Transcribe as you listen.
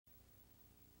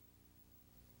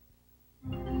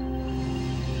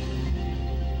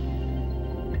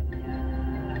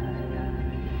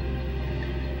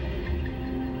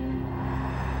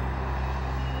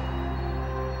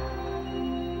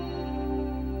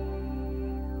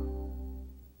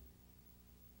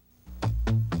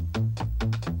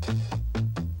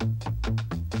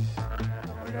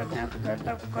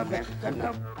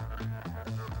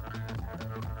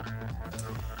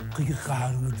그게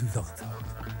가는 주석다.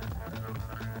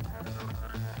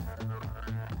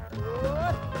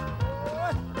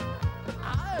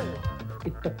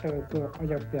 이따가 그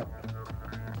어렵다.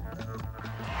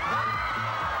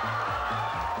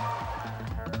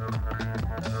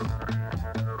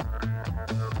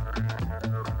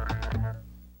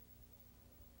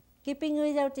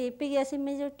 Kipingoy daw ti pigya si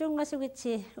medyo tunga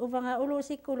sugitsi upang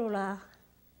ulusi kulula.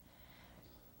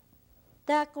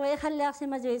 Takwe halak si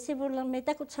medyo sibulang may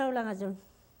takot sa ulang ajon.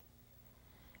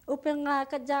 Upang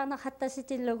kadya nakata si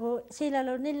tilogo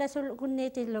silalo nila sulukun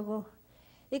ni tilogo.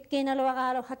 Ikinalawa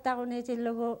karo hata ko ni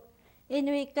tilogo.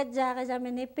 Inuwi kadya ka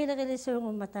jamin ni pilagiliso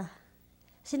ng mata.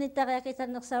 Sinita kaya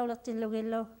kita naksaulat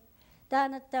tilogilo.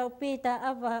 Danat daw pita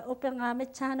aba upang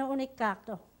metsano unik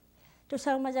kakto. Tu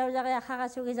sa majaw kaya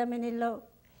kakasugi sa Manilo,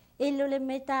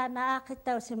 ilulimita na akit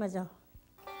daw si majaw.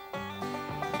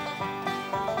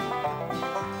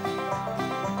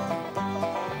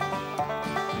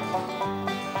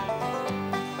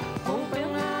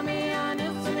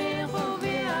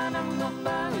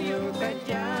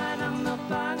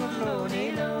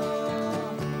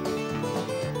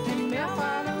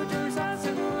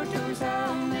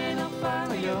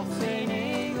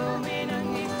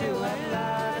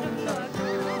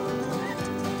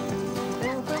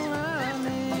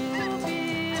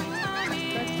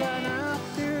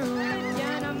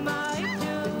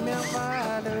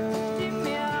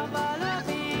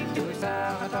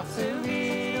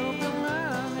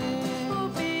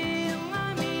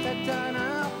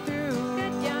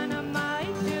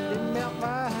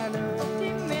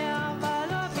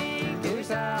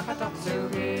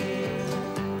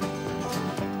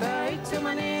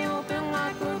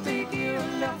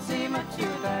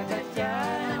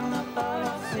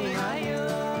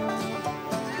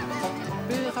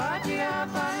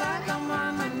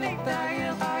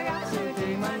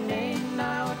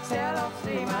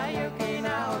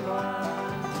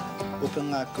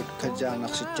 Upangakot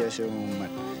kajanak sitwasyon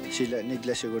umat sila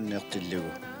niglasyon nertiligo.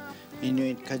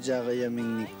 Inuit kajaka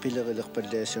yaming pilagilak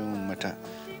padlasyon umata.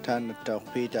 Tanat taok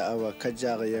pita awa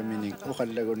kajaka yaming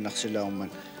ukalagon naksila umat.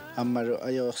 Amaro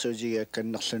ayaw aksojiga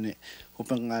kan nakslani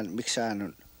upangan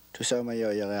miksanon. Tusama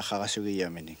yaw yaga kakasugi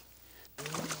yaming.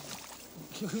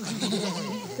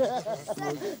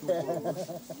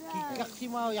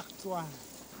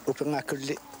 Upangakot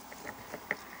li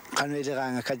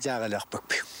kanwidira nga kajaka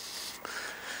lakpagpiyo.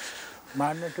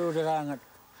 Mana tu derangat,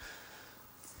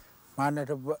 mana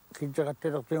tu kita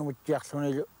kata tu yang bercak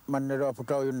sini, mana tu apa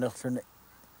tahu yang nak sini.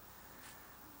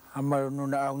 Amal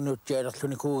nuna ang nucak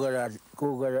sini kugaran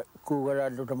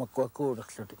tu sama kuaku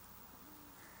nak sini.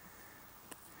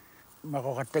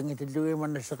 Maka kata itu dulu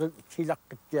mana silak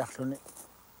kecak sini,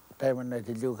 tapi mana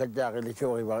itu dulu kejak ini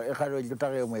curi bang. Kalau itu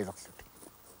tak yang nak sini.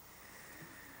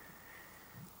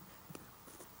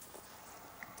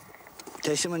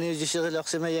 Kasi man yung jisyo kalak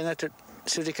sa may nga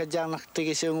suri kajang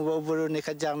naktigis yung buburo ni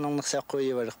kajang nang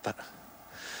naksakoy walak pa.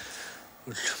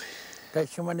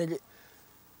 Kasi man yung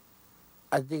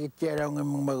atikit siya lang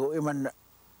yung mag-uiman na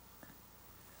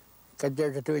kajang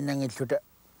sa tuwin ng isuta.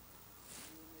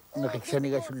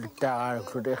 Nakiksani ka sulit takarag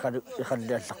suta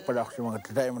ikadlasak pala ako sa mga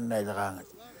tatay man na ilakangan.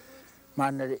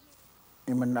 Mana rin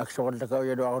iman na aksokal na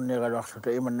kawya do ako nikalak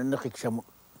suta iman na nakiksa mo.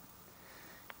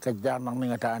 Kajang nang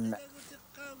ningataan na.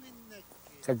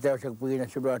 Kajau sa pagina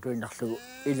sudah tu nak su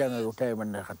ilang aku tahu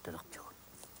mana kata nak cakap.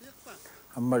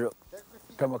 Amal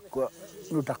tamak ku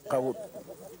nutak kau.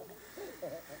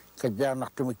 Kajau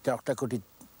nak tu miktak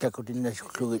takutin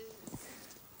nasuk sulit.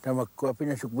 Tamak ku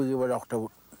api nasuk bagi balak tahu.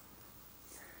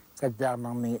 Kajau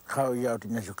nang ni kau jauh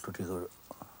ti nasuk tu tiga.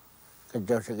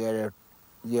 Kajau sa gaya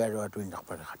tu nak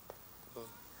pada kata.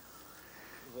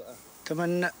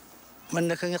 Teman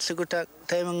mana kangyak segutak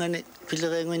tahu mangani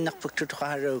pilih nak paktu tu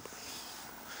kaharau.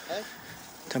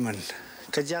 Teman,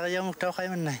 kerja yang tahu kaya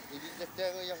mana?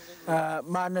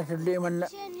 Mana sedih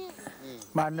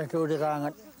mana tu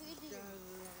derangat.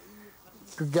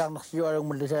 Tu jangan siapa orang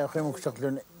mesti saya kemuk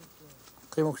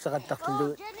sakit tak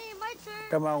tu.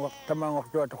 Tamang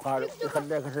waktu tu kalau ikan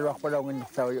dia kasih waktu pada orang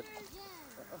nak tahu.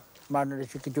 Mana di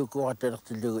situ tu kata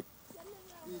tak tu.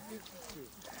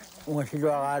 Orang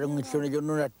siapa orang itu ni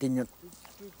jono natin.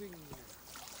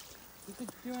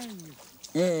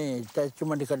 Tak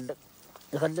cuma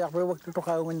dikandang pada waktu tu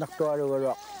kau nak tua ada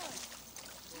kalau.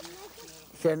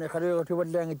 Saya kalau waktu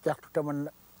benda yang cak tu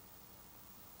teman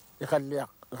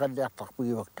ikandang tak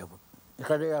pergi waktu tu.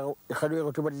 Ikandang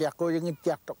waktu benda aku yang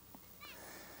cak tu.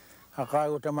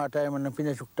 Aku tu mata yang mana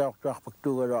pindah sukta waktu aku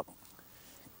tu kalau.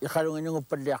 Ikandang yang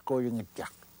benda aku yang cak.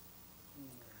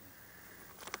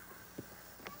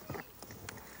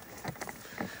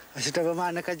 Masita ba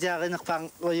mana kajari nakpang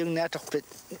o yung natokpit.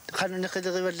 Kano na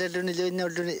kadariwal lalo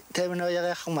ni tayo na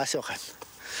oyari akong masukan.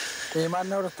 Man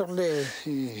na ratok le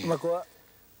makwa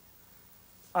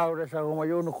ahora sa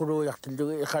kumayo no kuro yak tildo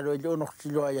ikaro jo no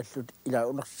silo ayat ila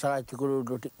no sa tikuro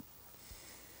do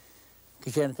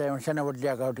kisen tayo sana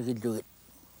wadya ka do kildo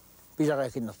bisa ka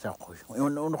kin sa ko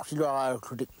no silo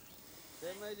ka do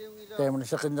tayo na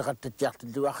sa kin ka tatyak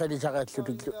tildo akali sa ka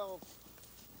tildo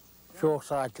so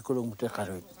sa tikuro mo te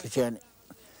karo kisen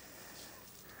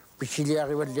bisili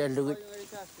ari wadya do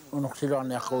no silo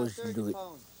na ko do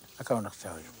akaw na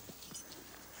sa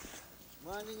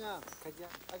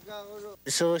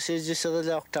So si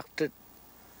Jusela takut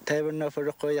tayo na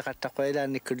puro ko yung katakwela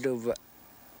ni Kuluba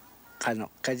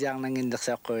kano kajang nangindak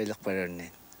sa ko ilak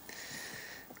parunin.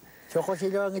 So ko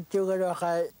sila ang itugalo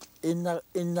ka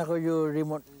inna ko yung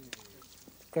remote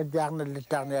kajang na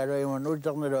litang na aro yung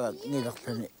utak na ro ngilak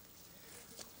sa ni.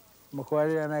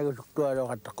 Makwari na yung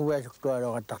suktuaro katakwa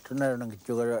suktuaro katakto na ro ng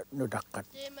itugalo nudakat.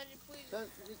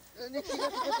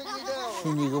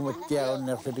 Sini ko matyaw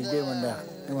na sa tigde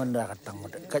manda katang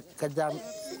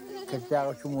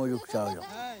kajang sumuyok sa ulo.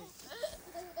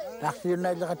 Actually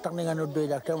na ila katang ni ano doy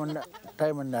lakta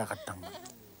tayo manda katang.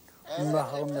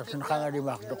 Makaw na sa nakangari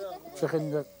makdok sa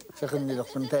kanilak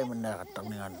sa tayo manda katang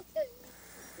ni ano.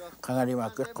 Kangari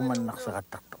makdok kumanak sa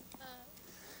katak.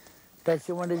 Tayo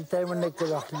sumanda tayo manda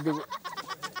kalak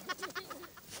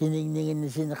siningningin ni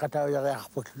sinakataw yung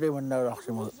kakapag tayo manda rak sa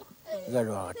mga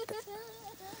galaw kata.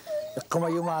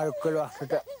 Kamayo maruk kalau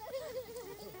sudah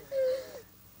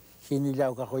sini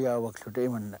jauh kakuyawak sudah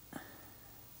iman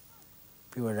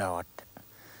piwadawat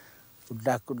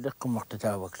udah kemak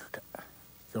terjawak sudah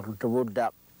soal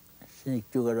terbudak sini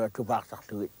juga ada tupak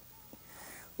sakit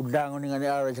udah nguningan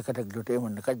arah sekitar sudah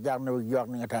iman kajang nabi jual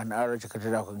ningatan arah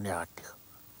sekitar aku ngeliat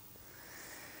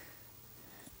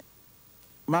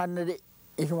mana di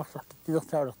itu maksud tidak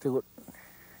tahu tidak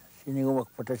sini gumak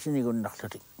pada sini gunak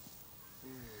sudah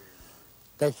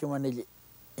tayo man nili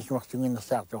isumaksungin na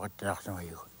sa ato katilak sa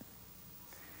mayo.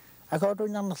 Ako ito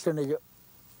niyang nasto nila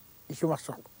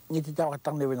isumaksuk ngiti tao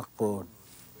katang niwinak po.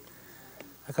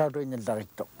 Ako ito niyang darik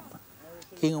to.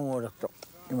 Kingumurak to.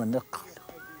 Imanak.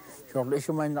 So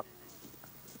isumanak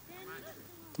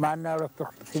mana rak to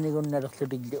sinigun na rak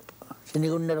sudigyo.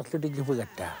 Sinigun na rak sudigyo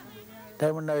pagata.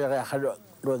 Tayo man na kaya kalo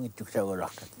luang ituk sa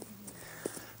urak.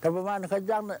 Tapi mana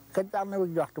kajang na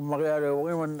wigyak to magyari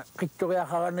man kito kaya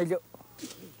kakanilyo.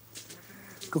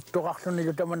 Tuktok akson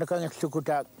nito taman nakangit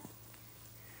sukutak.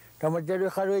 Taman jadi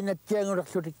kalau inat tiang urak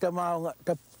sutik tamau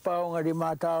tapau ngadi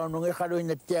mata nungi kalau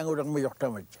inat tiang urak miyok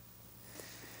taman.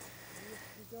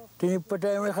 Tini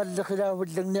patay may kadla kilawat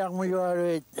lang niyak mo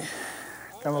yuwarit.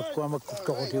 Tamak ko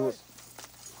magtuktok ko tiwot.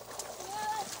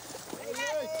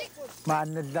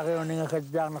 Maanad laki o nga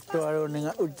kadyang naktuwaro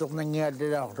nga utok nang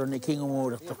ngiyadila ako ni king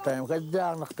umurak tok tayo.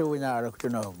 Kadyang naktuwin na arak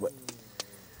tunawag.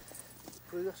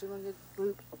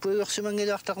 Puyok si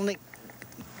mangilak taknik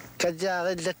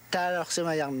kajari latalak si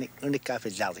mayangnik unik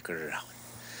kapit laki ko rin ako.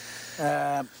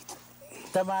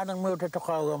 Tama nang mo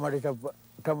tatokaw ka marita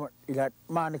tama ilat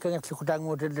manik ang sukutang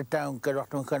mo tatatang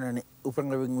kalak ng kanani upang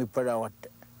labing may parawat.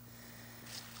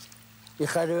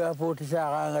 Ikariwa po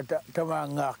sa nga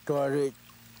tama nga aktuari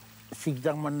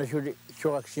sigdang man na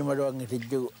suwak si maluang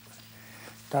itidyo.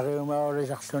 Takiyo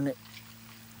maoras aksoni.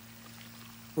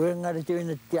 Uwing nga rito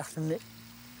yung natiyak ni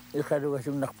ikado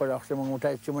kasi nakpalak sa mga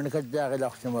mutay sa mga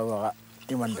nakadakilak sa mga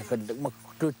iman nakadag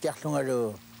magtutiyak sa nga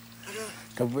do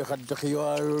tabi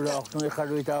kadakiwaro na ako nung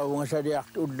ikado itaw nga sa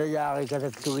diyak udayaki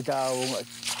kasagto itaw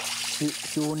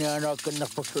siuni anak kan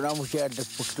nakpagtuna mo siya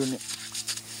nagpagtuni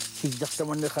sigdak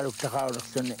naman ikalog takaw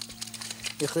naksuni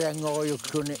ikayang ako yung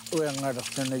suni uyang nga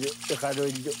naksuni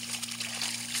ikado yung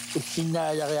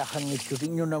isinaya kaya kang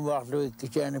isuting nyo na makdo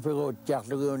kasi ano pero tiyak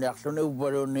lugi yung naksuni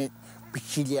ubaro ni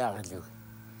pisiliyakan lugi.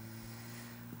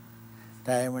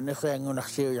 Tayo man kaya ng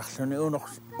naksiyo yaksuni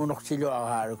unok silo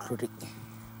ang sutik.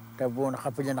 Tabo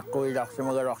nakapilya na ko ilak sa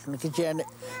mga raksuni kasi ano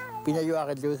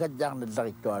pinayuakad lugi kadyang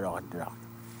nadarik to araw kadyang.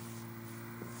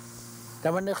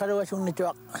 Taman na kalawasong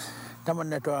nito taman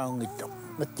na to ang ito.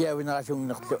 Natiyawin na kasong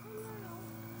nakto.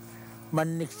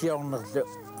 Manik siyang nakto.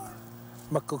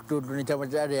 Magkuktudo ni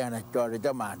taman sa ariyan at to araw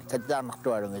taman. Kadyang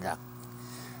nakto araw nila.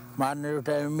 Maanaro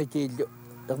tayo mitilyo.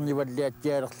 Ang nibadli at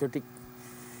siya raksutik.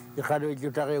 Ikado ito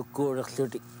tayo ko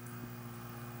raksutik.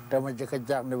 Taman sa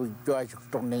kadyang na wigtuwa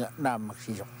suktong na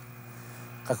magsisok.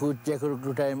 Kakutya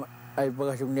kuruglo tayo ay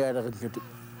bagasong niya raksutik.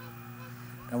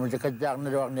 Taman sa kadyang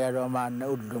na doang niya doang maan na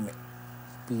udlumi.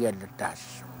 Piyan na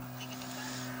tas.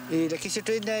 Laki sa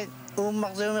tuwin na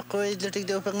Umakzumi kuwi lutig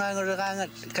do pangangur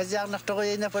kangat kajak nak to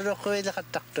kuwi na palo kuwi lakat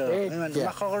takto. Iman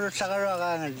makakuro sakaro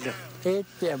kangat do.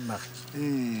 Mak.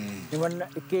 Iman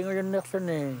ikingo yung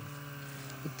nekson eh.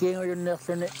 Ikingo yung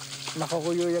nekson eh.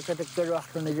 Makakuyo yung katakalo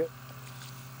akto na jo.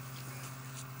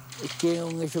 Ikingo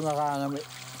ng iso nga kangami.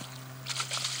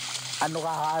 Ano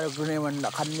kakarag ko na iman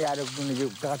kanyarag ko na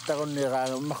jo. Kakatakon na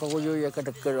kangami. Makakuyo yung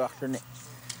katakalo akto na.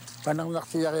 Panang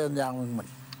naksiya kayo niya man.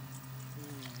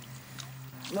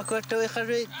 Makwato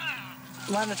ikaroy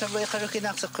mana sabay ikaro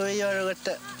kinaksa kuwi yoro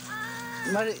gata.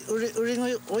 Mari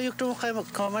uri uyuk to kay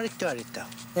magkamari to arita.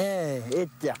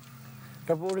 Etya.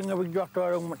 Tapuri nga bigyo to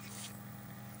arong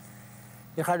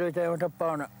ikaro tayo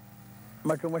tapaw na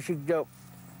matumasigyaw.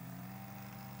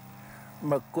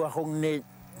 Magkuha kong ni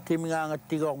timingangat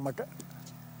tigok mata.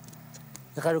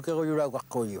 Ikaro kayo yura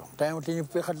ko yo. Tayo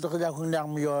tinipikat to kaya kung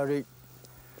nang miyori.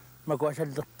 Magkuha sa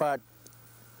dapat.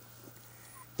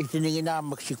 Itiningin na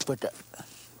magsikpata.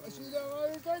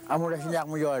 Amo na sinak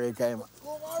mo yore tayo.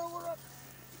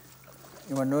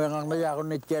 Imanuang ang naya ko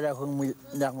nitira kung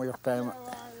sinak mo yok tayo.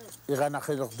 Ika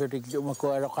nakilok tutik yung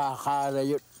makuwaro kakala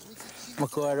yun.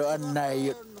 Makuwaro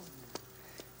anay yun.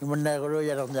 Imanay ko rin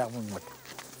yarang sinak mo mat.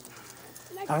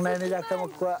 Ang naniyak ta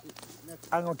magkuwa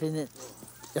ang utinin.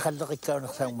 Ikalok ikaw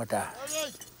naksang mata.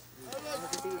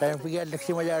 Tayo pigyan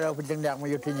laksi mayaraw pidang sinak mo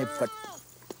yung tinipat.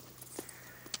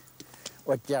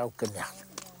 Wajah kena.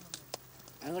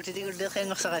 Ang titigil de kay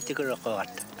ngak sakati ko rokat.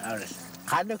 Aras.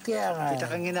 Kano kaya nga? Kita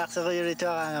kang ginak sa kuyo rito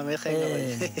nga may kay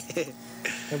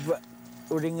Diba,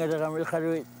 uling nga kami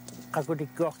karoy kakutik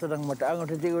ko ako ng mata. Ang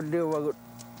titigil de wag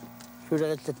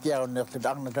sudah ketiaw na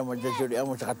sedang na tamad juri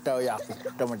amo sa kataw yakit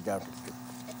tamad jari.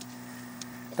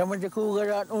 Tamad ko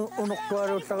garan unok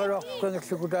tuaro sa karok kang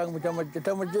sukutang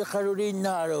tamad karoy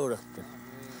na araw.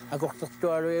 Ako sa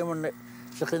tuaro emo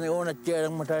sa kinauna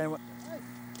tiyarang matay.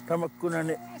 Tamak ko na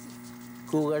ni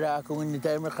kugara akong hindi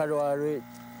tayo makarwari.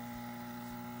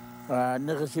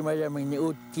 Nakasimayaming ni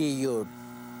Uti yun.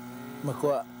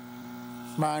 Makuha.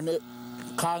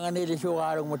 Kangan nila siya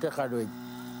karong matakaroy.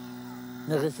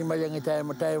 Nakasimayang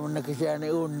tayo mo nakasiya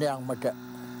ni Unyang mata.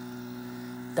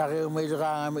 Taki umay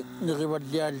kangami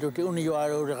nakibadyan doon. Uniyo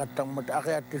araw nakatang mata.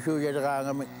 Akayat suya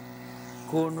kangami.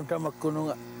 Kuno tamak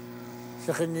kuno nga.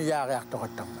 Sa kanyayaki akto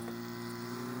katang mata.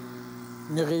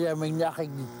 Nakiyaming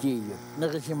nakikitiyo,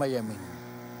 nakisimayaming.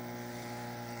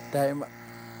 Dahil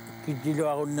kitilo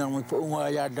ako nang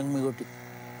magpaungayad ng miguti.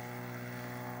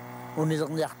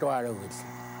 Unitak niyak to araw ito.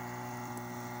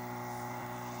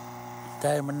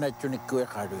 Dahil man natunik ko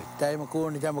ikaroy. Dahil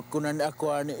makuha niya magkunan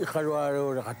ako ani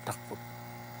ikaro-araw nakatakpo.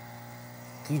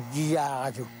 Kijiya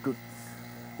ka suktut.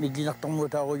 Nagdinaktang mo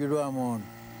ako yun amon.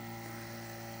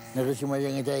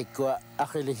 Nakisimayang ito ko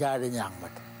akilisari niya ang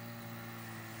mata.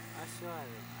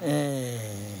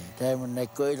 Tayo mo na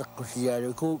ko ilak ko siya.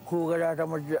 Kugala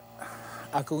tamad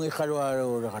akong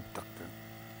ikalwaro nakataktan.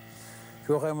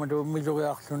 So kayo mo ito midok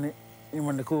yakso ni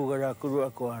iman na kugala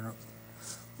ko ano.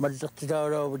 Madlak titaw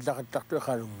raw nakatakto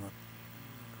ikalong na.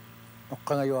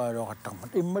 Nakangayawaro katakman.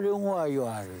 Imali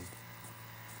ungwayawaro.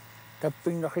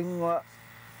 Taping nakingwa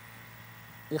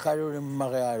ikalong na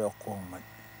makayaro kong man.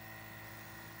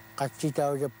 Kasi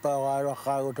tahu siapa orang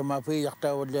kau tu mapi jak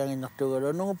tahu dia yang nak tu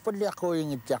kalau nunggu pergi aku yang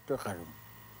ngejak tu kalau.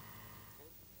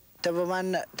 Tapi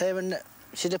mana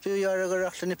sida piu yara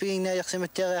gerak sini pingin nak semet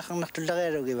cari yang nak tu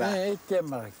lagi lagi bah. Itu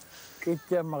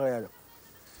makai.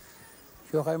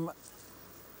 So kaya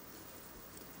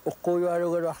aku yara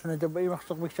gerak sini tapi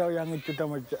maksud pisau yang itu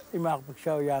tamat imak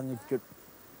pisau yang itu.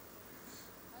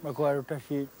 Aku harus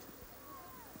tasik.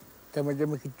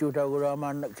 Tamadami kichuta ko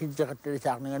raman kitsa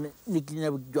katalisak nga nikina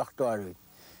bigjuak to aroy.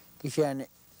 Kisya ni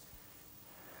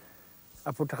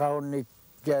apo takaon ni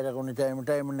jara ko ni tayo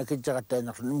mo na kitsa katay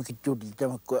na kichuti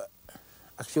tamak ko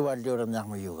aksiwal diyoran na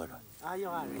mayuga ron.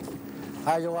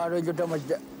 Ayaw aroy jo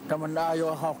taman na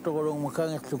ayaw akak to ko rong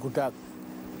makangit sukutak.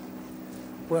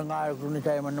 Puwang araw ko ni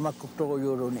tayo man na makukto ko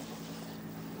yuro ni.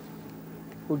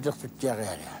 Ujak sa tiya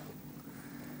kaya.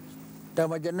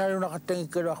 Tamadyan na rin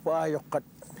nakatangi ka pa ayaw kat.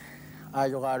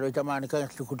 Ayaw ka rin taman ka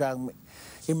ng sukutang.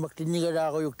 Imaktiniga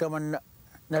na ako yung taman na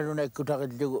narunay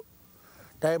kutakit dugo.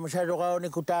 Tayo masyado ka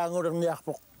ni kutango ng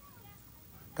niyakpok.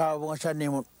 Tao nga saan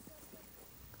mo.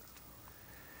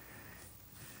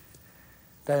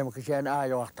 Tayo makasyan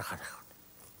ayaw akta ka na.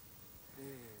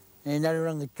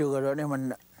 Narunang itsura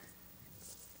ron.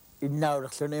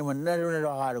 Inaurak sa naman. Narunang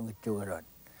akarong itsura ron.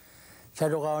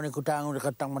 Sado ka ni kutango ng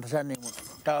katang matasan mo.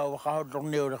 Tao ka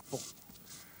ng niyurak po.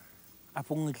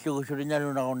 Apong ito ko rin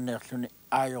nalo na akong nerso ni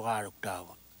ayaw karok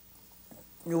tawa.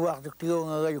 Nuwaksak tiyo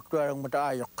nga gayok tuwarang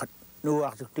mata ayok kat.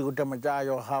 Nuwaksak tiyo tamad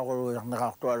ayaw kakakuluyak na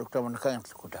kaktuwarok taman na kanyang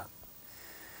sukutak.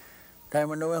 Tayo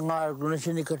man naman nga ako na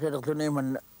sinikasadak to na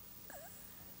man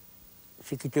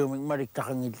si kituming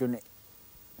mariktakang ito ni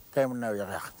tayo man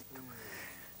naman yakak.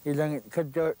 Ilang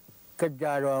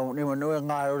kadyaro ni man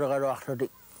naman nga ako na kalawak to di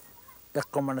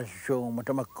yakka man na siyong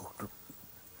matamagkukto.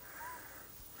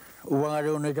 Uwang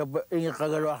araw na ito ingat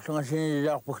kagalawak to nga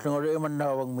sinilakpok na nga man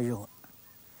nawang mayong.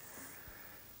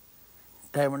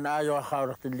 Tayo man na ayaw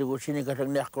akawak to di ko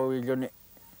sinikasang niyak ko ito ni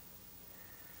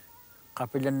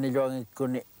kapilan nilo ang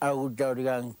ikuni au daw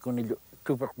digang ikuni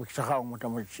tupak biksakaw mo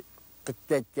tamo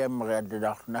tetya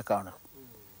magadadak na kauna.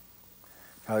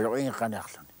 Sayo inga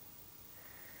kanaksan.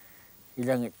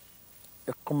 Ilang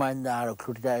kumanda araw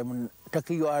kuda mo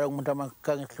takiyo araw mo tamo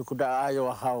kang kuda ayo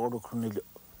akaw ko kunilo.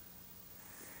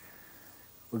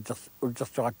 Udas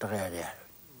sakat kaya.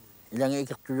 Ilang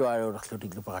ikatuyo araw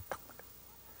naksudig pakat.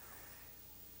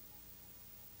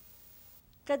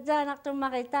 Kadya nak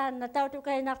tumakitan, nataw tu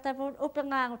kayo naktapon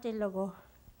upang nga ang tilogo.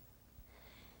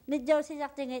 Nidyaw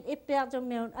siyak tingin ipiyak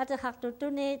dumiyon at hak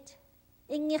tutunit,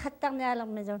 ingi hatang nialang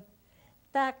medyon.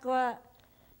 Takwa,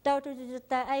 taw tu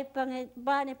juta ay pangit,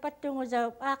 bani patungo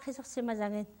jawab akisok si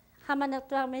mazangin.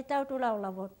 Hamanak tuwang may taw tu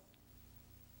lawlawot.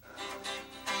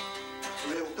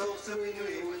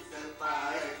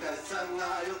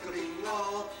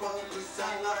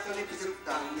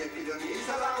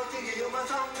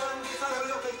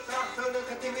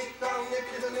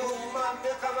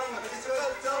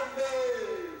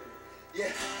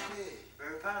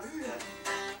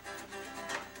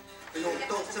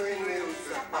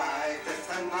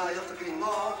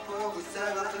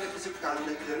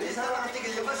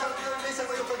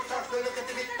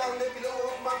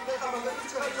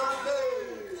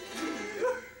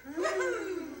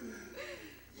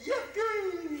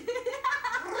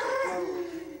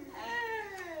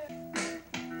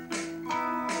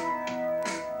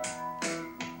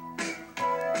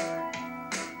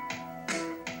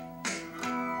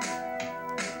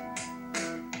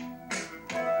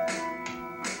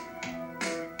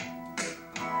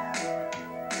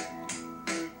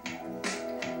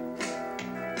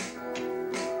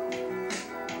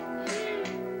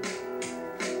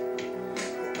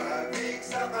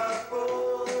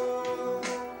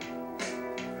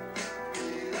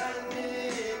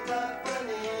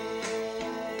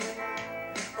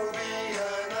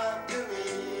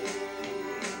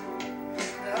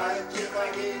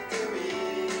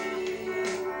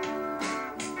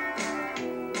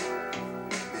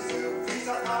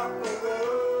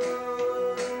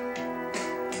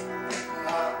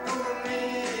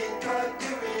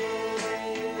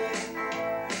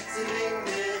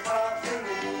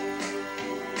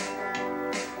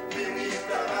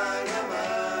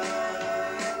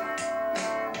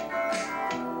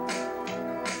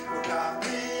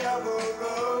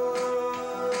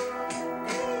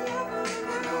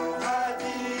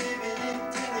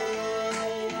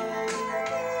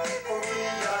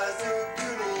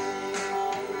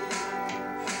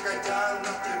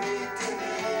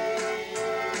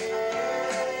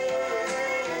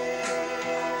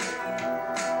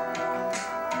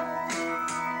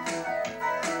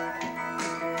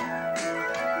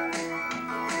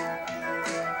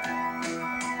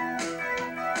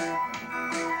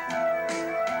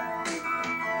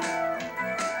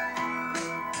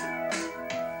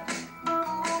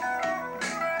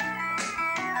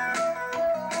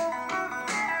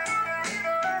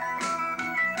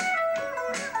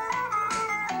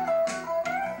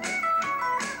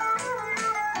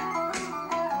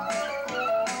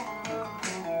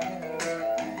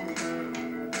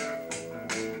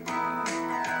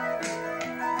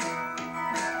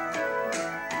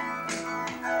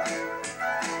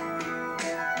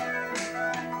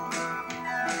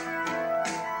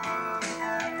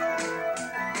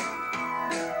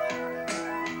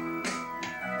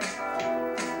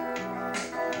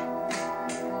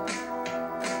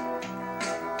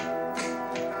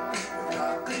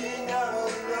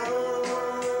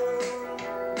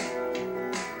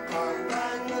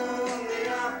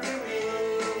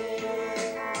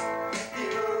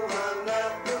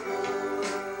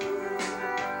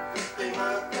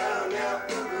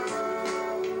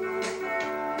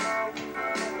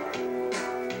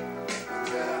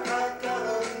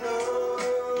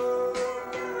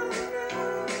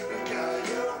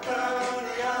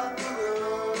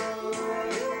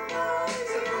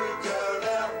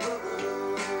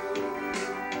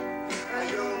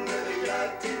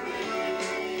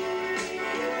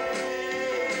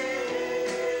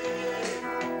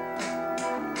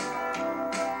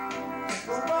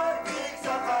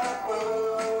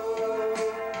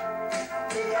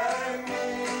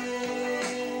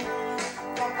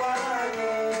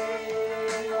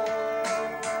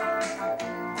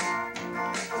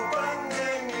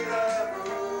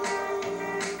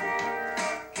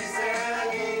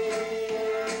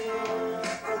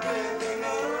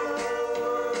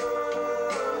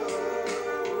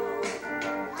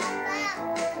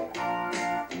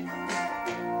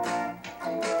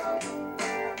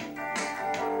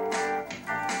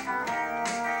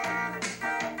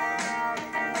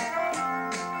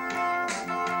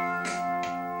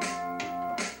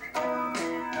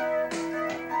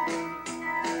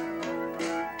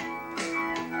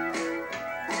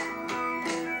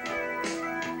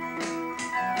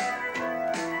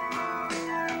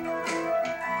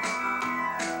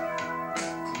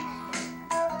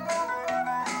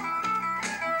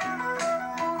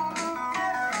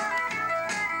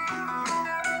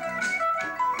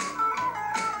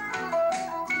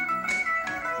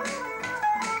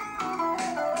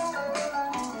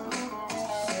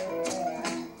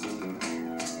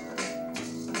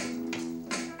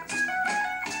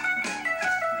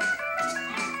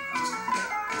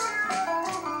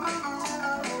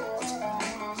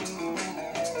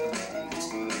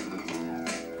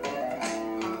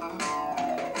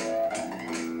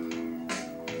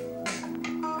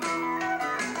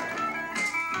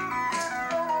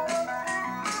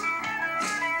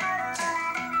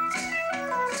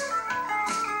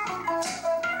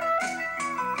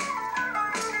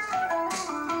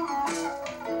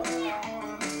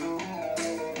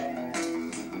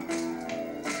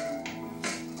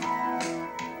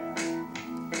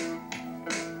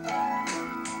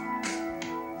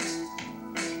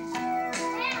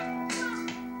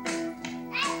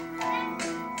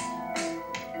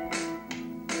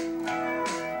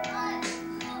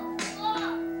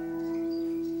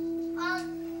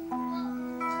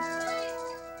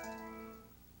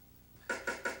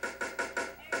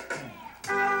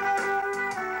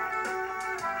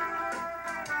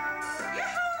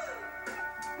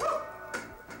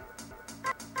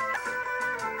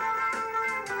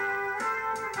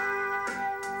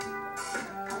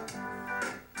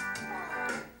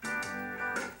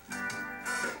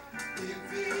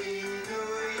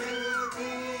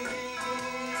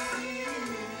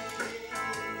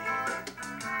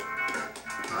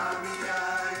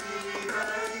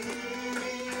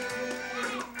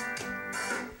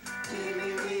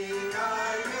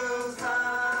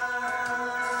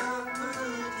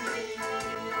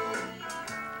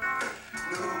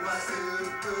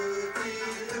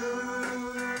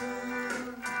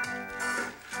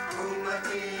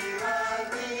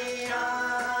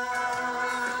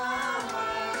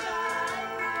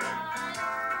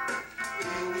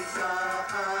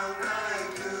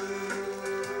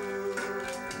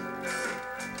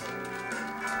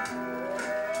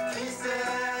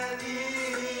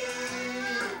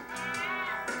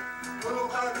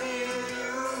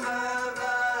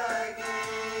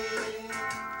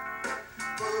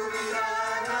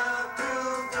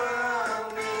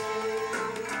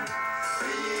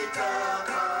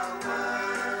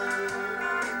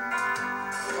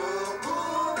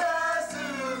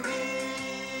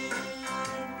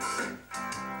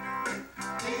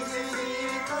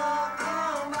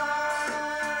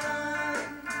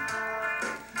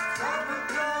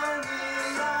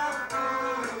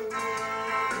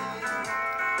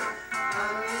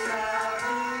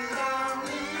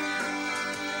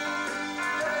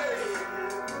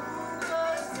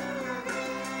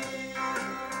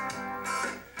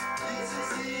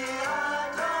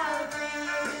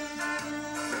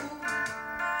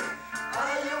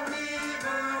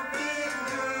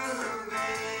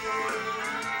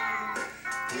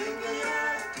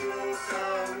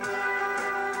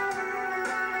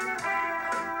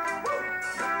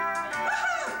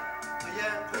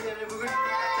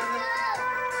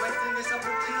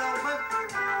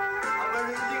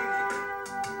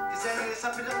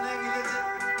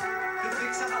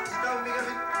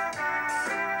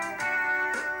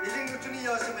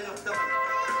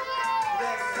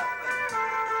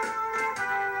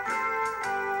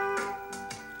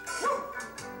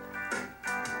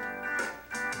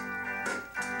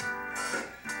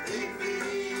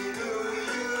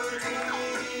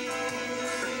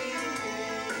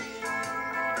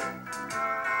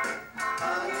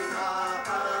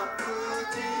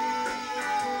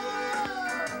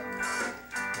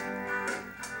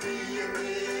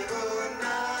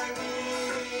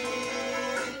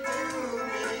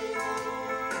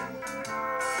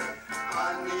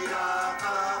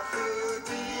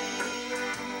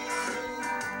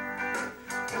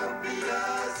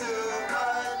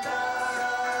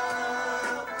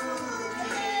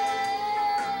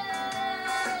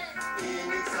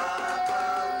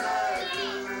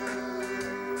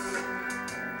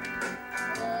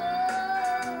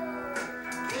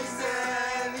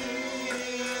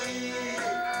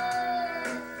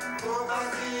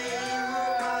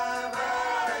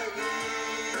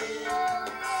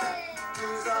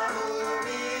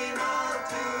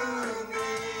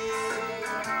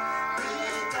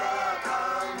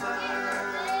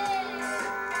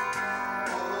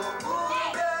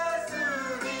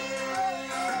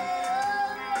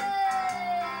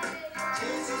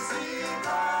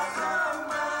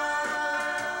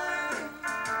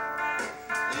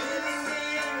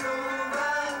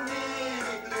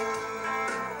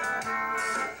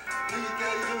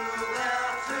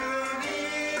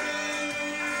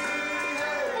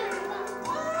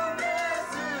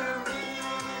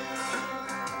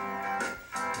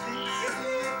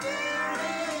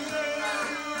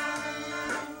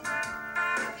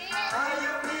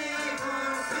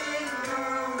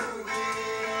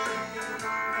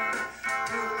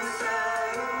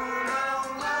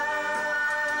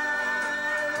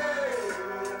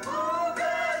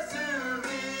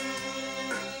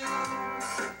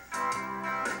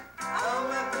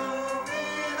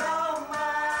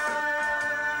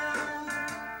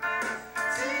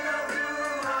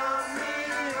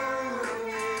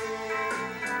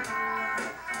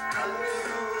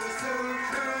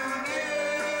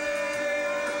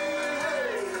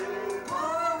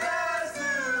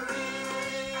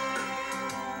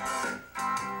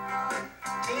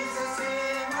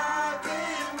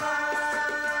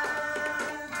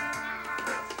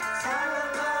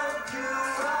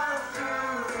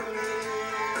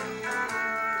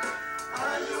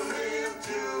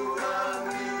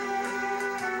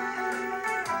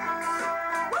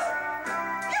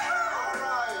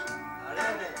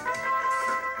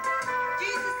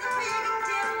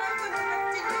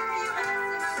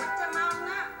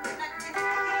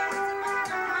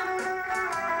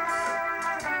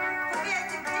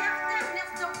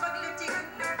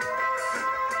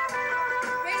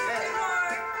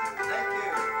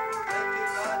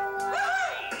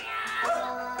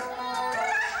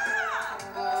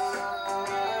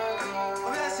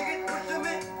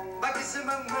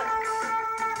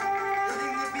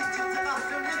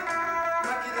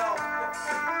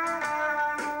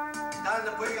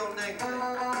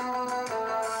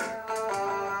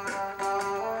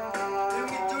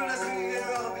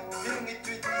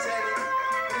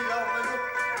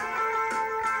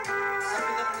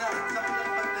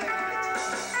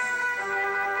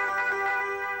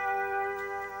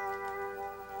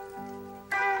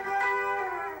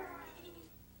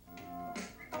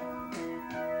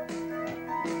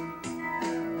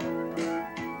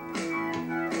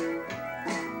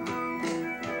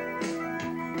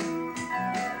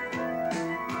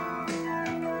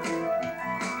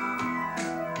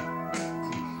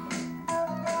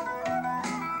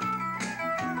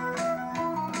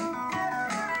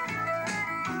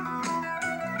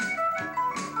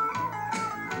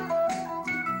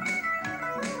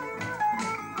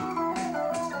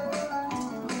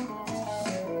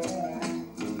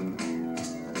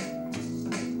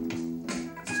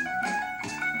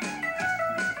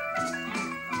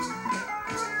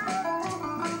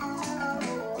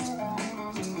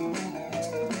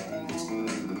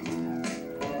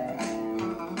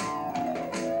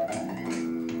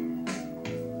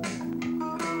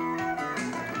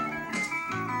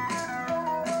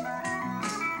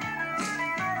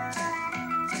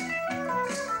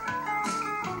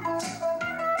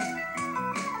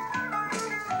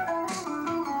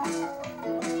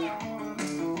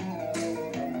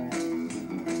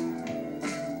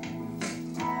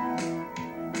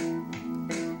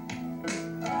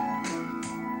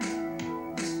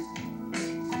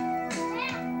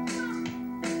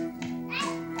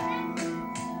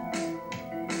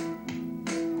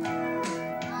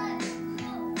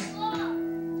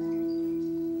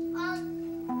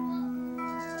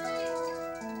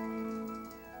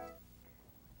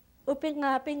 uping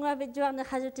nga pingwa bidjuang na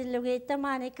kajutillugi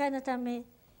tamani kanatami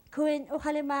kuin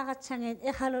uhalimakatsangin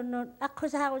ihalunun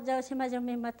ako sa ako jaw si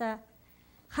majumi mata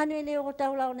hanwili ko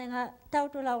taulaw na nga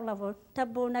tautulaw lavon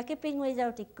tabu na kipingwi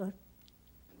jaw tikot.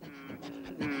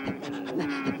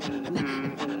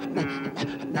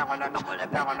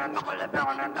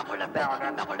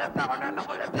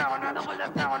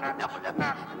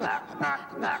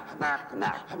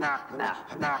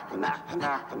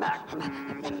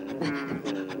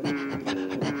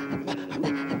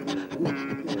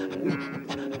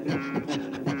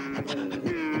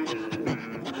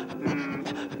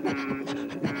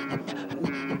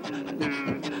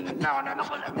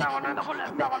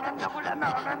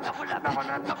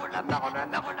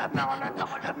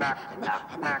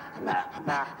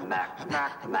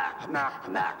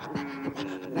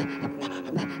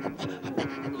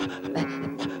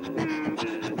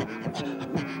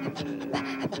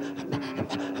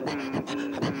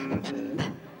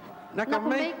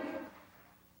 Nakamik.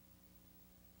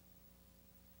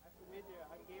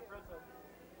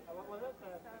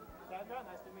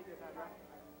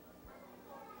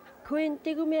 Kuin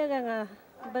tigumiaga nga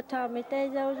batami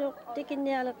tayo jaw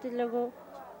tikinialak tilogo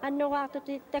ano waktu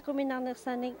ti takuminang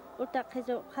naksanig utak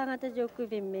hejo hangata jo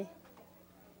kuvimme.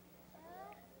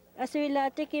 Asuila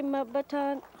tikima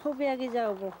batan hubiagi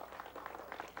jawbo.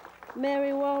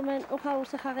 Mary Wallman uhaw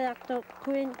sa kakayakto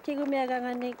kuin tigumiaga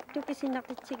nga nik tukisinak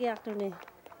titsigiyakto ni.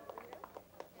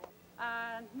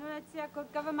 Nunat siya kung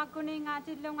kavamakuni nga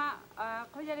tilo nga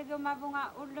kuyaligo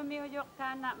mabunga ulumi uyok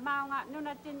kana mao nga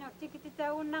nunat tinyo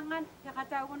tikititaunangan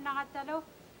yakataunangan talo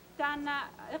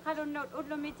tana ikalunod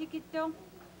ulumi tikitong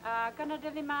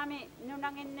kanadali mami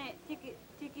nunangin ne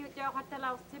tiki uyok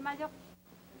katalaw simayok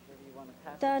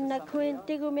tana kuin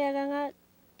tigumiaga nga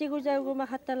tigujaw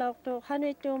gumakatalaw to hano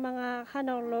ito mga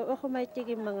hanolo o kumay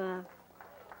tigim mga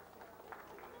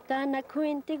tana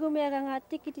kuin tigumiaga nga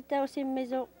tikititaw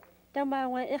simizok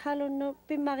tamawa ihalun no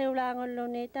pimariulangon lo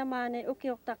ni tamane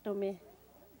ukiok taktomi.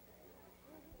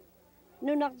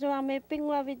 Nunak juame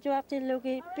pingwa vijuak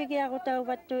tilugi pigi ako tau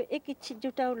batu ikitsi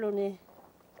jutau lo ni.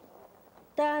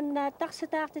 Taan na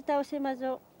taksatak titaw si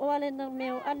mazo walen ng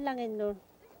meo alangin nun.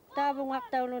 Tabungak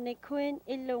tau lo ni Queen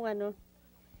ilungan nun.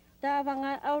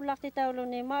 Tabanga aulak titaw lo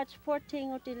ni March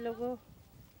 14 utilugo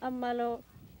amalo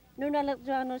nunalak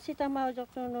juano sita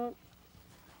maujok nun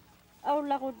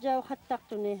aulak ujaw hatak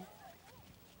to ni.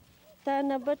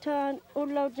 Tana batan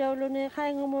ulaw jaw lo ni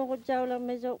kaya ngumukot jaw lang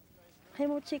medyo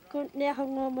himutsikun niya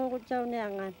kung ngumukot jaw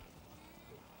niyangan.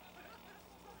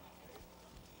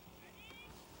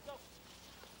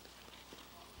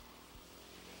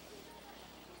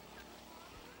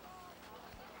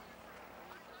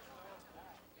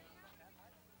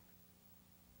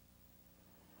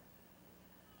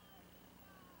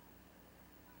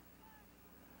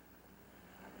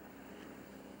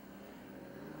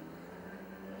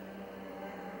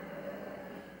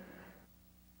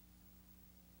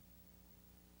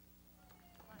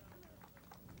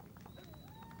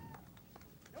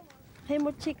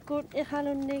 Himutsikun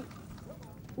ihalun ni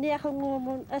niya kung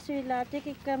ngumun aswila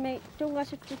tikik kami tunga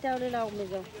sutitaw lilaw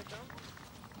medyo.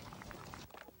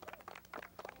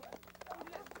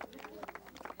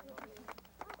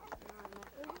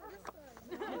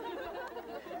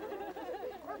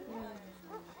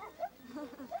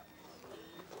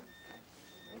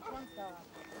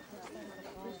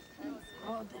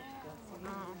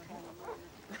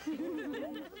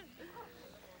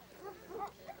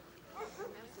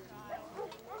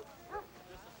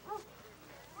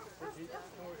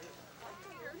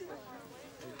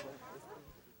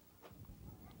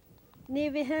 Ni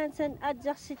Hansen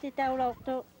adjak siti tawlaw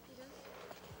to.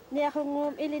 Ni ako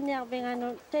ngum ilinyak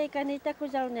bengano tay kanita ko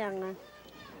jaw niyangan.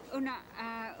 Una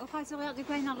ukasuya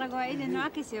kipay na ragwa ilin no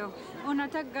akisyo.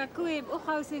 Una tagga kuib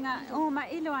ukausinga uma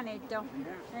iluan ito.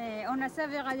 Una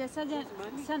savira ya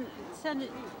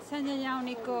san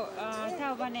yauni ko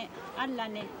tawbane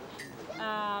allane.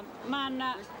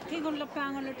 Mana kigun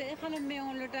lapangol te ikhalam me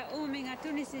on lota uminga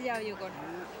tunisi yaw yugon.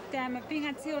 Tama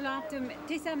pingat siula tum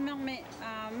tisamang me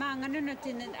mga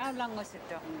nunutin awlangos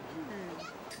ito.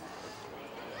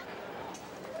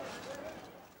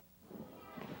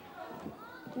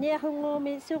 Ni ako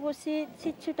ngumi suko si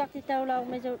chutak ti tawlaw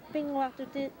medyo pingwak to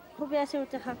ti hubiasa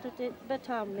uti hak to ti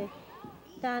batam me.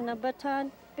 Tana batan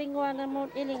pingwa na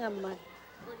mo ilingaman.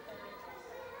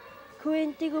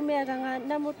 Kuin tigu mega nga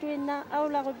namutuin na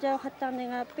awla ko jaw hatang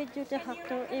nga pidyo ti hak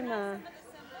to ima.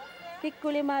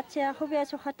 Kikuli matya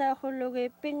hubiasa hata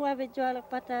hulugi pingwa vidyo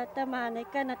pata tamane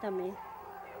kanatami.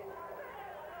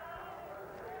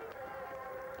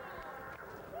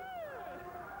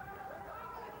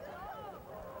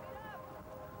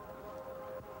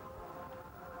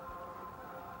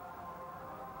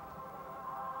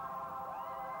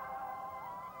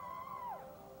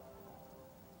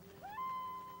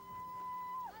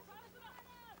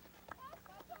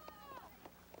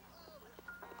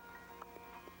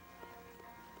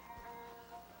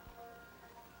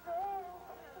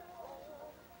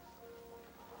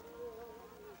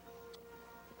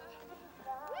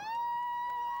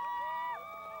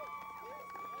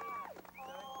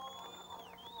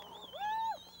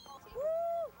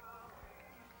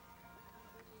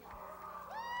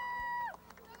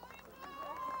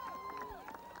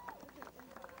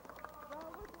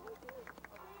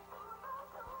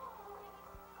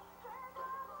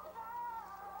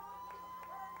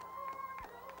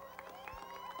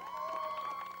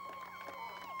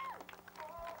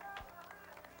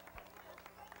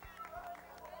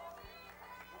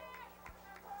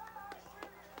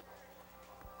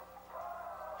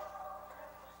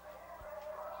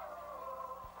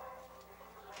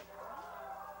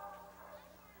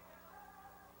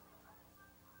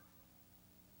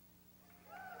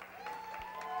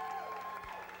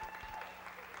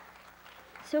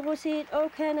 Surusit o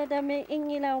Canada me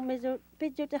ingilaw mezo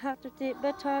pidyo te hartuti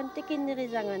beton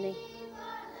tikinnirisangani.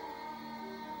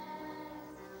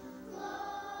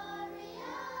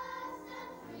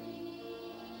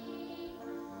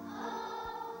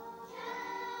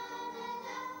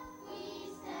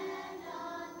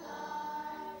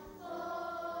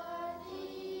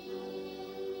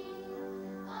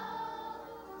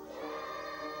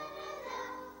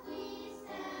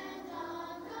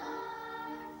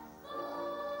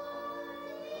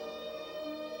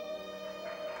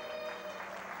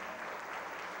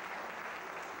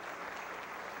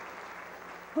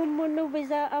 Humunu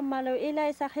biza amalo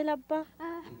ilay sa khilabba.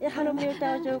 Ihalumiu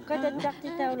tawjo katajakti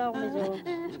tawlaw mezo.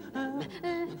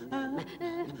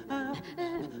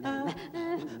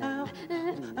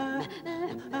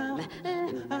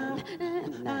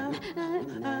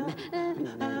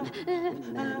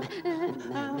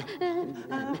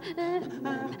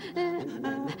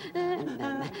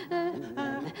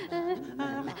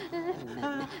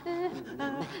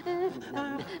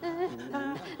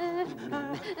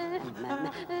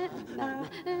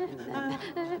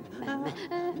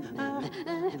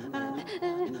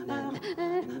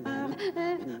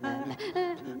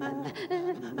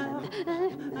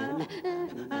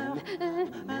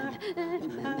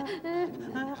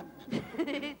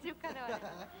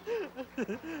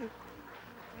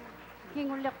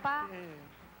 Kingulik pa.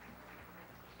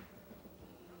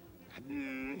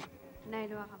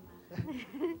 Nailuwa ka ma.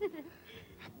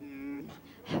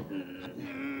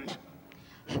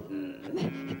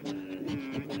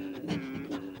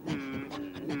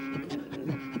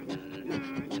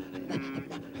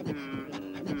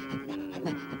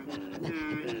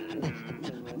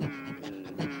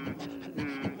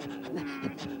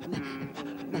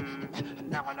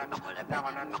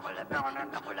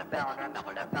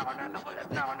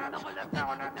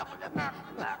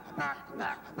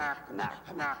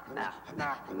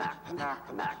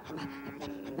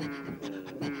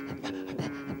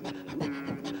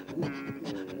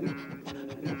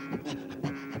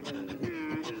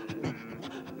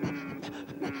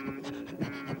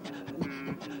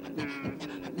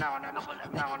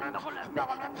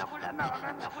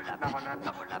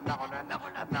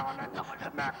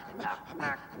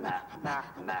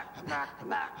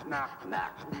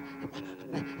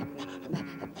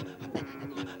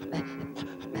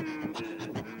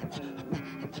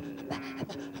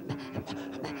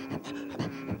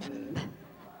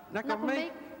 Nakamay.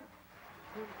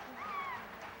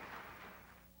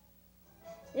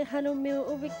 Ihalumiu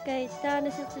ubikay tana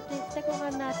sitsuti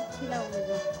takungan nasit silaw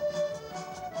mezo.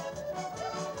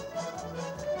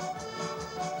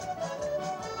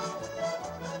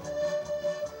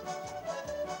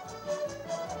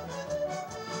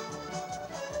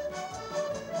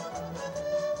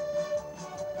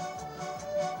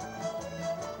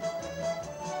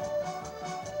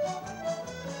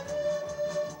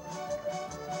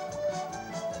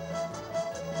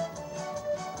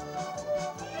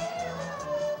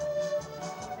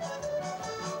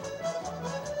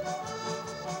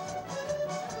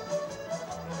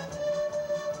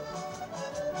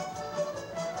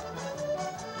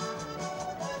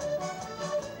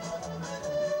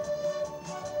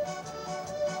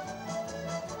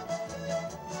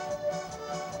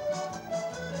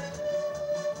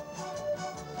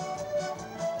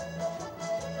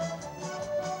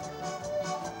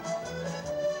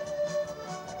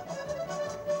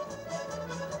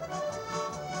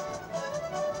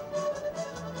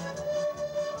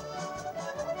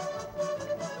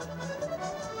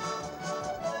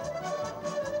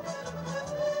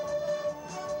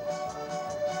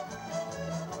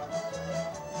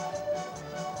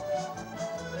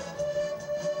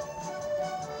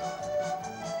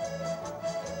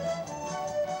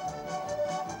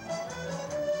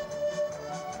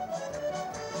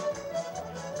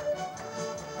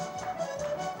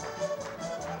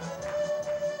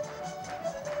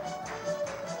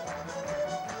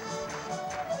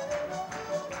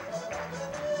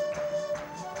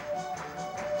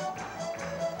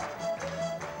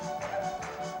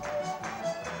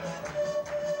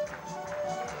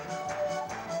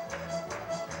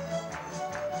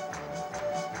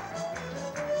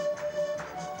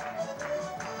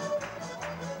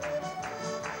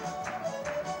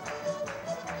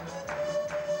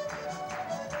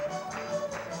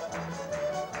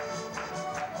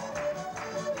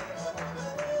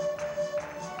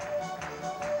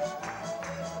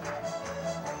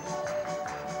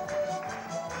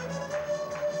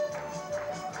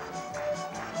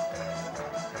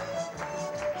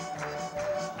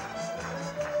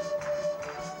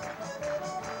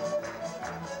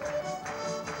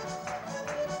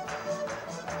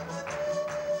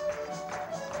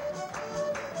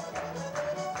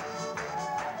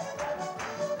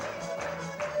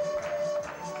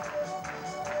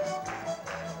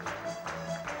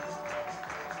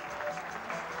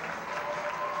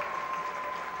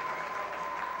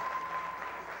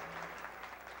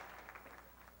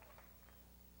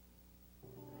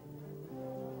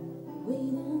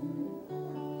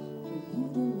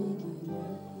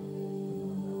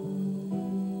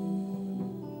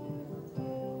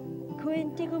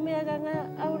 kuinti kumiaga nga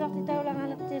aurak ti taulang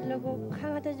anak ti logo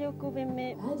hangata jo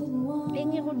kubimme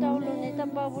ingi ku taulo ni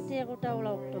tamba buti ku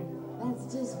taulau to. That's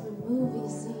just for movie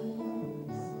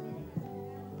scenes.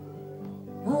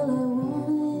 All I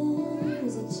wanted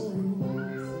was a chance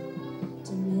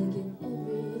to make it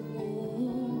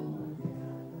everything.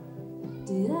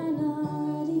 Did I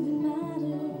not even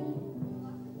matter?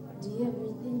 Do you ever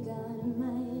think I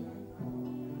might?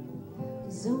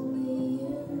 'Cause only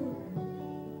you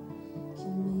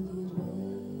can make it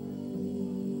right.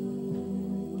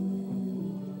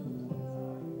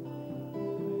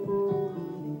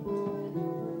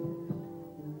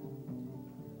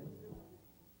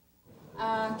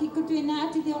 Kikutuina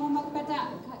ati di ako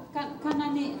magpata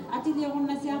kanani ati di ako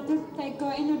nasiyato tay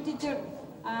ko ino titur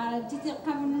titur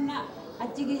kamununa at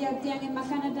sige yaw tiyangi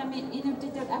makana dami ino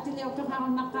titur ati di ako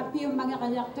kakakon makapiyo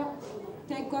magakayakto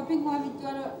tay ko pingwami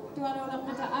tuwalo lang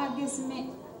kata agis me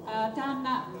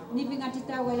tana nibing ati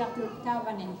tawa yakto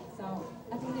tawane so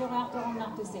ati di ako yakto kong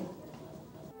naktusing.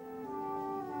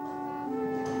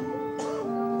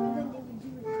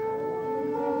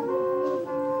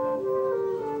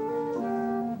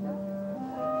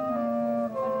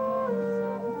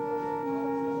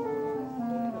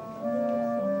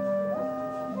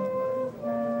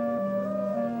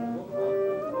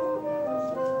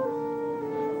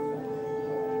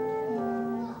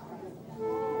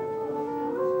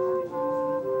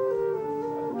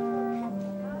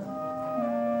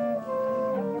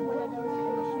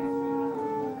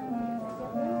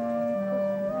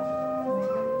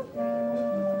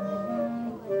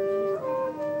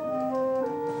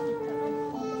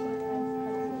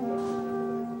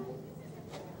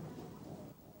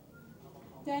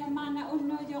 Mana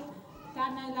unno jok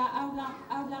tanah la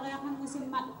aula reakan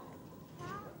musim mat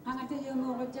hangat yo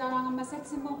mo ko jarang masak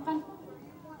simokan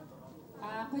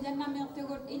ko janna me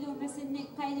tegot ilu mesini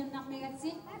kayo nak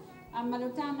megasi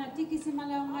amalutana tiki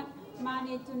simalongat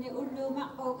mani tuni ullu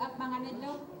ma ko ak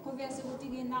manganelo ko biasa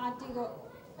butigi nakatigo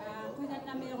ko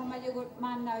janna me ko majugot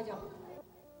manna jok.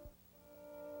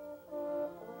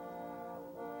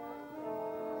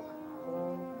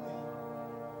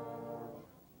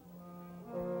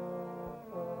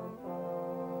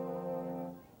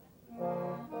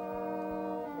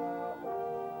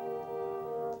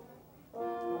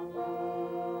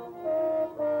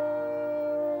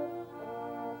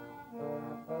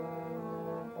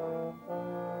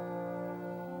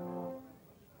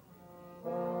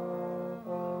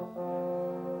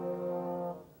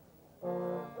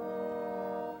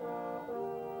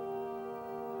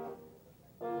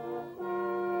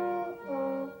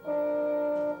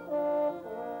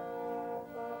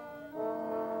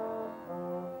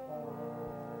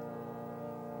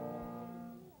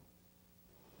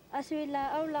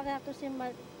 Aswila aula kaya to si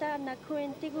mata na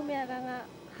kuinti kumiaga nga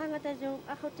hangata jo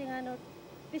ako tingano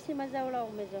pisi mazawla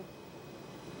umezo.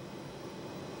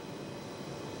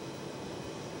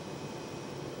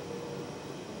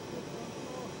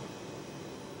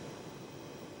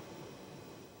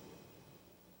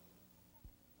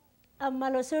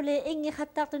 Amalo suli ingi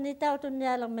khatak tu ni tau tu ni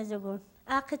alang mezogon.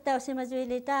 Akit tau si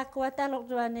mazwili ta kuata lok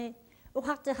duane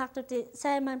uhakte haktu ti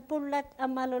Simon Pulat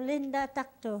amalo Linda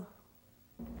takto.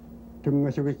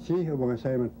 Tunga sugitsi ubang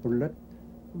assignment pulat.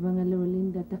 Ubang alawalin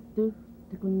datak to.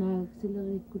 Takun na sila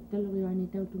ikut talaga yung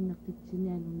anitaw itong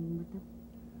naktitsinyal ng mata.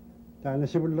 Tana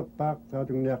si bulak pak tao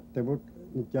tung niyak tebut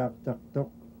nityak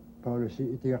taktok paulo si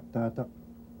itiyak tatak.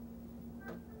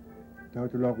 Tao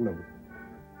tulok law.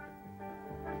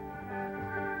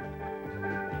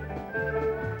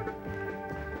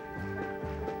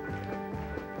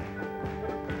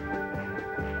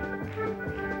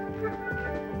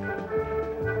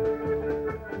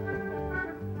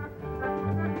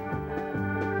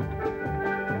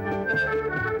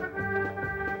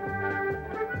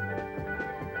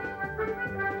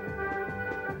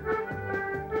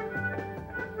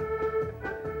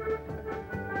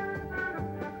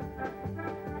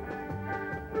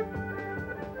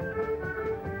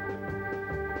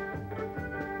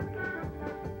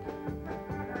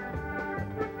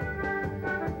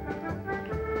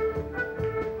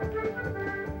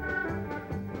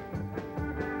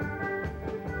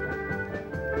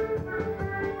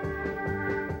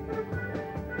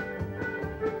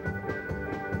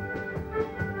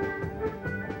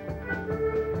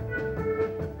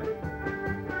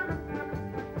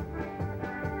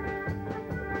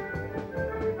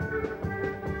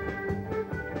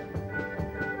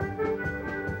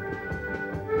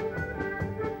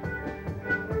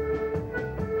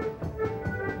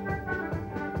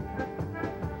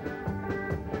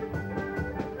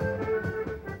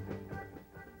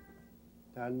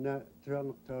 taanna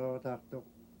tuarnertorataartoq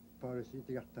policy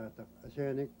tigartaatak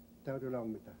asaanik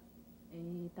tautulaarmita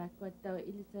taakkuattau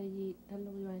ilisayi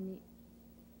talluriuani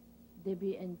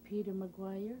Debbie and Peter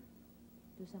Maguire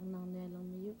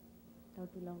tusarnaarnialermiu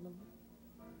tautulaarlavu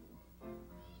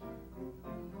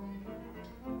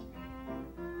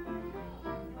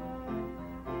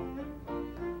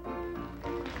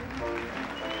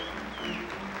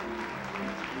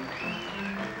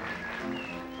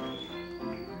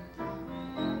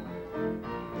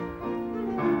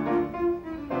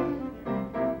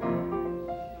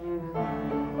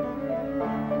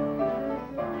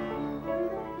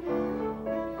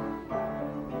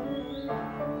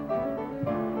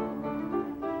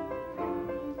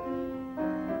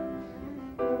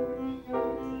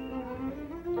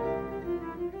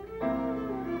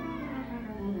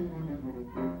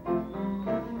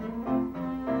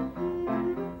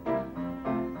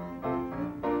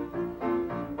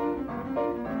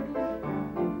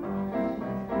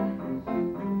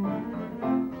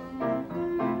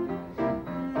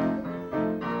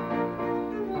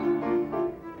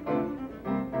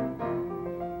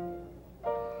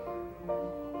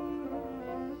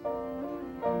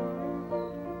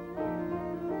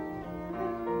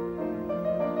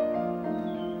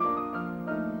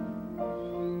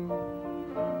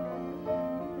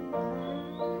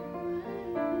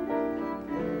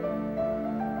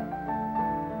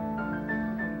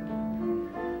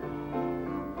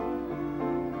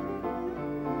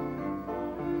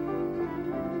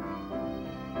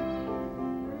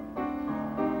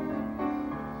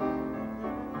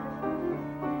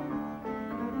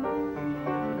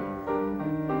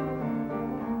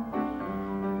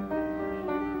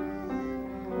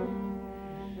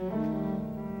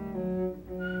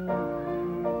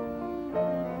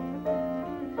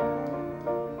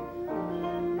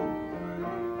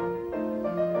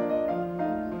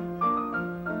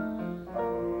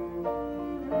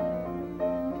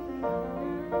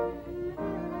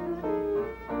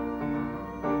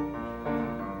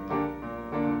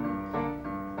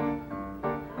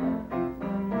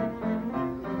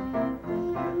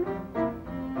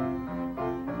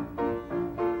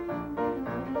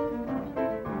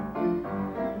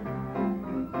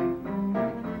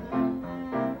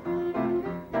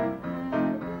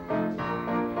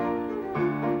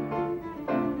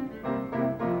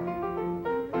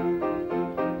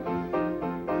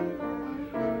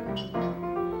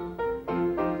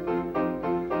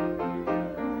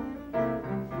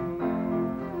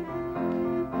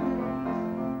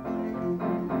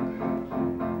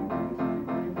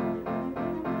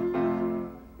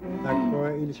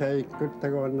ilsaikkut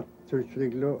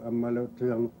tagoornertuussuliglu ammalu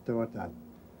tujarnertuataat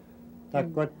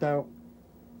takkuattau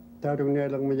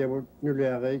tautugnialermiyavut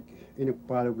nuliariik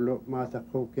inukpaaluglu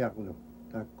maasaqqukkiarlu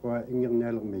takkua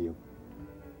ingirnialermiyu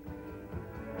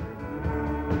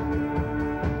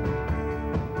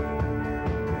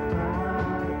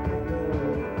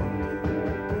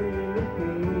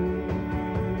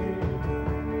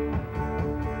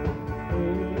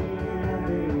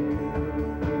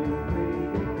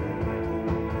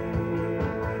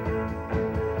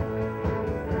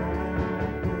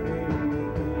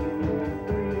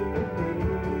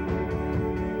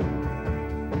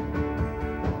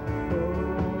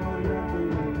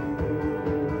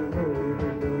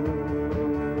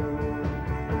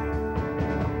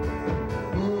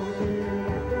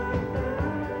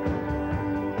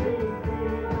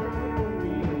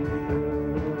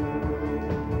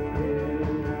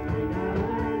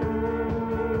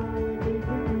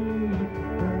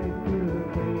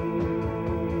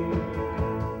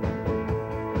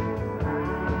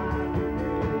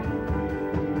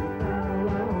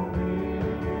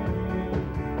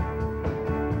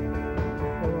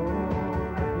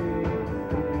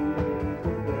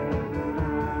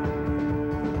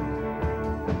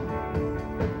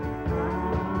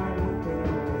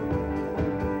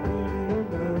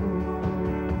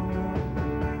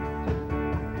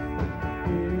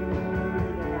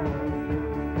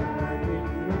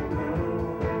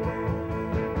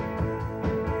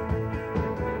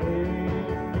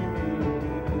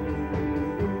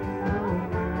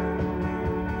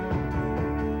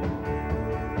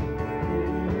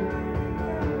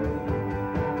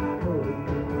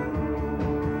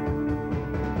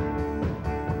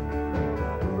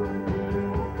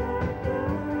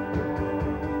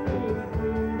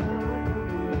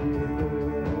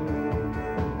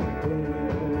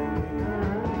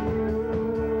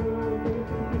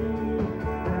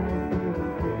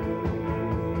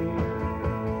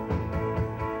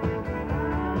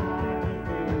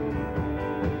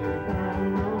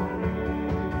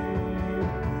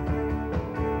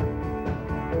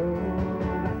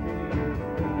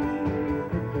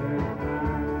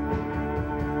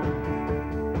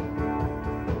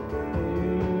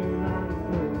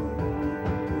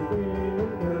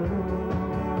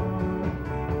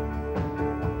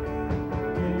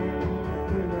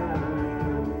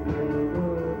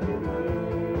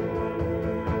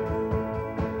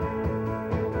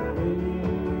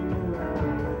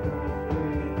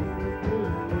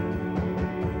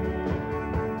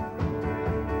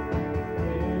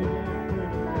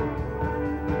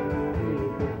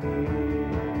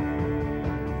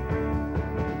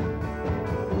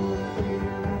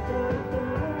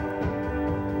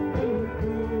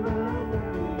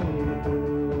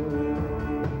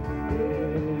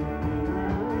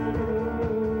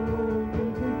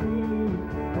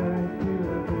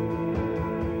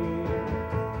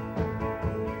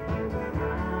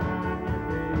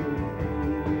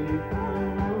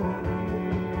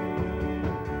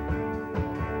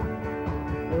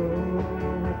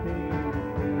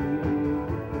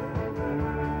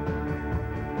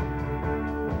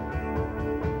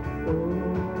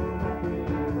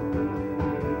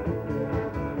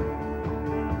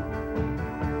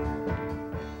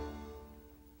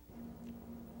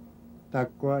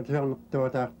Takkua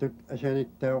tiarnertuataartut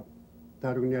asanittauq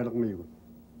taalugnialermiugut.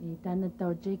 Taana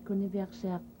tau Jaikoni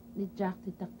viaqsiaq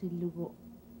nitjaaqti taqtillugu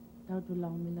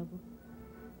tautullarmilavu.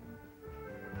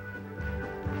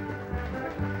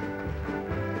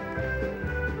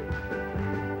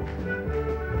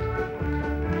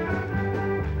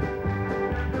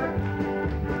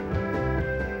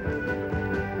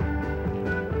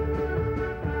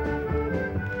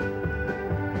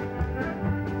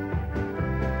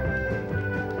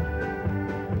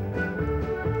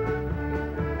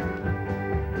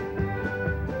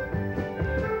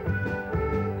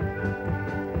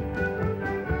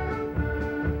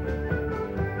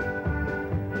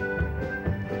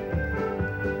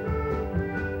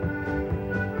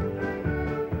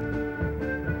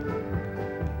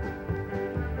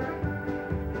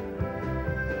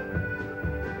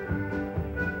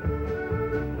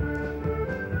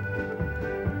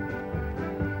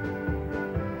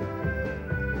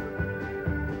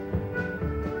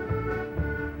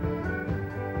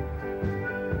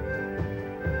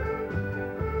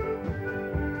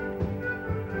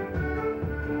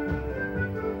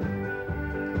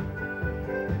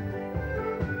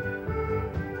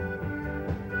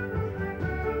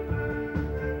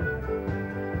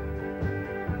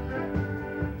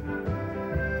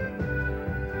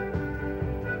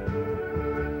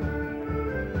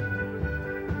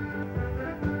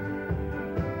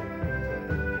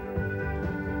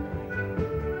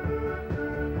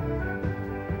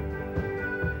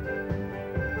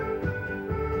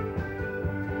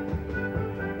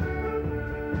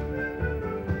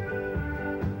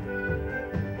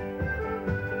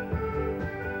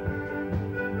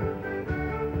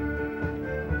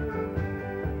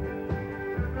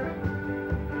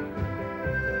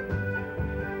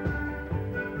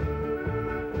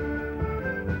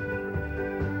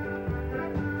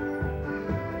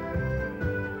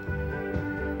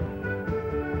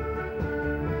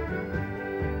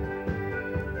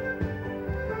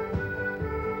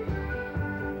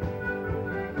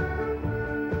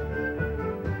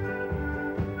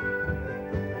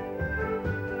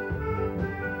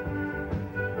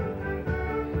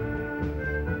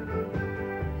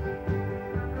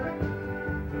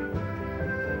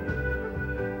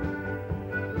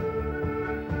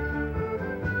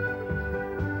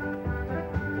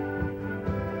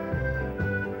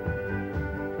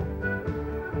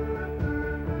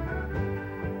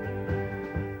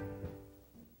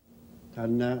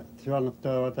 Taana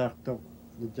tiarnertuataartoq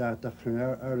nitjaaqtarsunga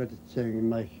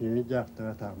aulatitsiangimmaigini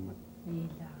nitjaaqtarataarmat.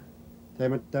 Ila.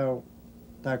 Taimattau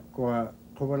taakkua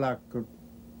quvalaakkut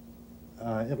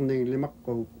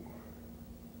erninglimaqqu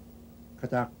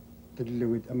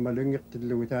kataaqtillugit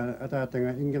ammalungertillugit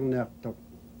ataatanga ingerniartoq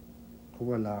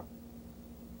quvalaaq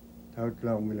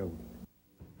tautlaummilugut.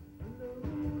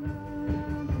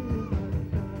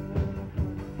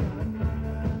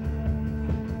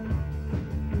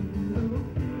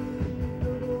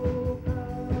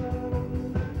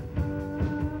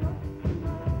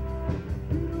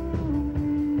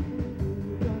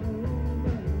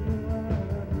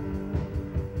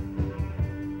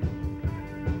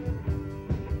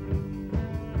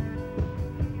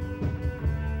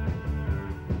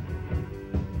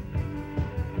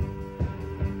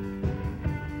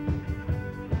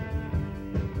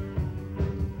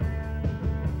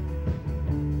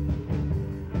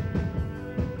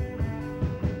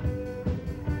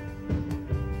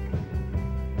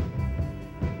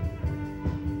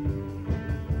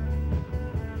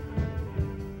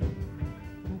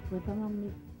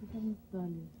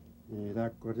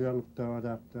 Taakkua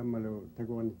tiarnertuataartammalu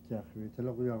takuanitsaarrui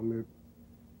taloquyarmiut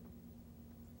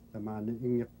tamaani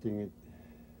ingertingit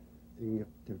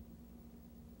ingertut.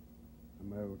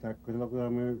 Amalu taakkua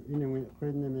taloquyarmiut inungi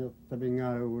qinnimi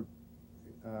tapingaalugut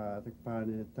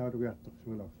takpaani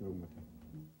taulugiartorsumalorsuummata.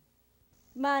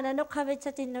 Maana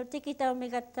nuqavitsatinnu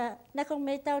tikitaumigatta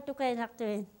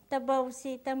nakummitautukainartuin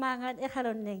tabausi tamangan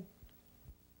iqalunning